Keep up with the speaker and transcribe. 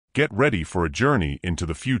Get ready for a journey into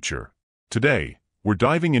the future. Today, we're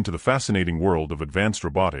diving into the fascinating world of advanced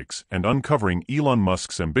robotics and uncovering Elon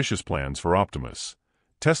Musk's ambitious plans for Optimus,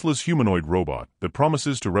 Tesla's humanoid robot that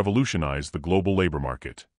promises to revolutionize the global labor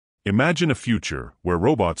market. Imagine a future where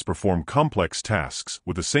robots perform complex tasks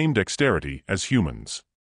with the same dexterity as humans.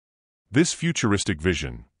 This futuristic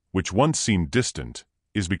vision, which once seemed distant,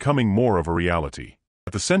 is becoming more of a reality.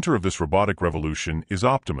 At the center of this robotic revolution is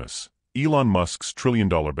Optimus, Elon Musk's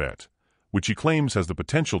trillion-dollar bet, which he claims has the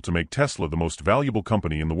potential to make Tesla the most valuable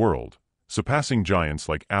company in the world, surpassing giants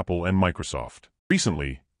like Apple and Microsoft.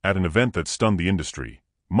 Recently, at an event that stunned the industry,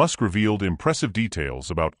 Musk revealed impressive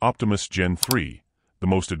details about Optimus Gen 3, the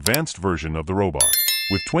most advanced version of the robot.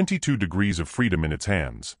 With 22 degrees of freedom in its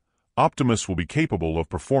hands, Optimus will be capable of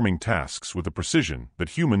performing tasks with a precision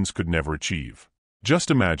that humans could never achieve.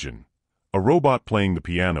 Just imagine a robot playing the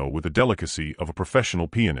piano with the delicacy of a professional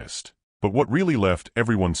pianist. But what really left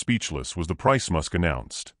everyone speechless was the price Musk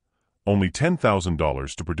announced. Only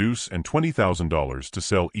 $10,000 to produce and $20,000 to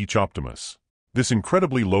sell each Optimus. This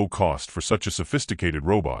incredibly low cost for such a sophisticated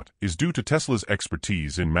robot is due to Tesla's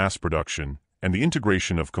expertise in mass production and the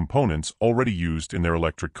integration of components already used in their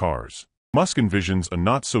electric cars. Musk envisions a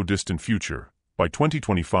not-so-distant future, by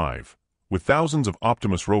 2025, with thousands of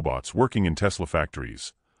Optimus robots working in Tesla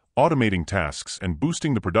factories, automating tasks and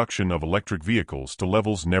boosting the production of electric vehicles to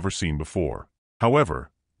levels never seen before.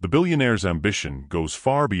 However, the billionaire's ambition goes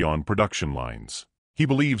far beyond production lines. He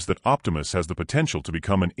believes that Optimus has the potential to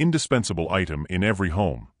become an indispensable item in every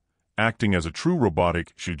home, acting as a true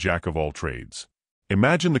robotic jack-of-all-trades.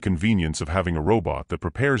 Imagine the convenience of having a robot that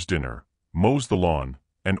prepares dinner, mows the lawn,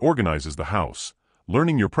 and organizes the house,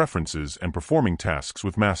 learning your preferences and performing tasks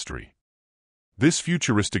with mastery. This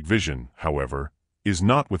futuristic vision, however, is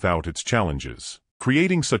not without its challenges.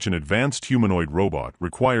 Creating such an advanced humanoid robot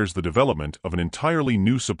requires the development of an entirely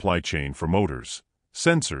new supply chain for motors,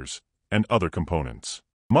 sensors, and other components.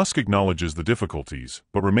 Musk acknowledges the difficulties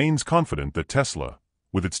but remains confident that Tesla,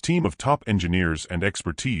 with its team of top engineers and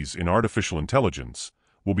expertise in artificial intelligence,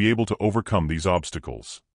 will be able to overcome these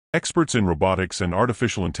obstacles. Experts in robotics and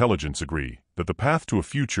artificial intelligence agree that the path to a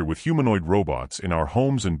future with humanoid robots in our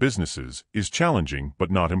homes and businesses is challenging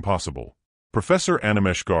but not impossible. Professor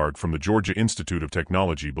Animesh Garg from the Georgia Institute of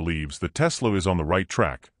Technology believes that Tesla is on the right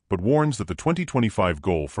track, but warns that the 2025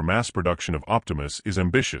 goal for mass production of Optimus is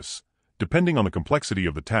ambitious, depending on the complexity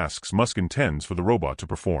of the tasks Musk intends for the robot to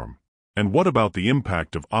perform. And what about the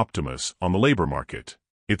impact of Optimus on the labor market?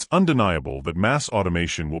 It's undeniable that mass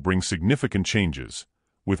automation will bring significant changes,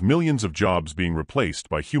 with millions of jobs being replaced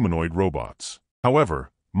by humanoid robots.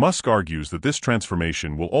 However, Musk argues that this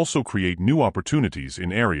transformation will also create new opportunities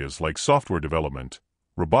in areas like software development,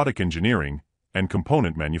 robotic engineering, and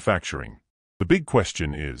component manufacturing. The big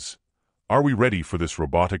question is, are we ready for this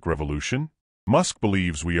robotic revolution? Musk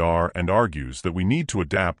believes we are and argues that we need to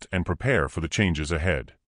adapt and prepare for the changes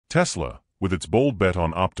ahead. Tesla, with its bold bet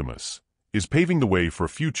on Optimus, is paving the way for a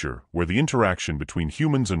future where the interaction between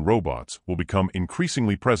humans and robots will become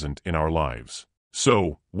increasingly present in our lives.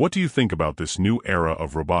 So, what do you think about this new era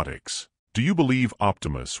of robotics? Do you believe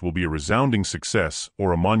Optimus will be a resounding success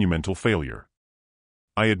or a monumental failure?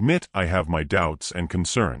 I admit I have my doubts and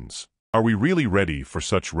concerns. Are we really ready for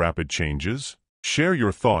such rapid changes? Share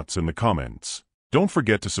your thoughts in the comments. Don't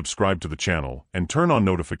forget to subscribe to the channel and turn on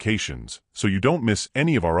notifications so you don't miss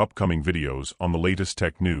any of our upcoming videos on the latest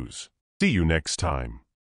tech news. See you next time.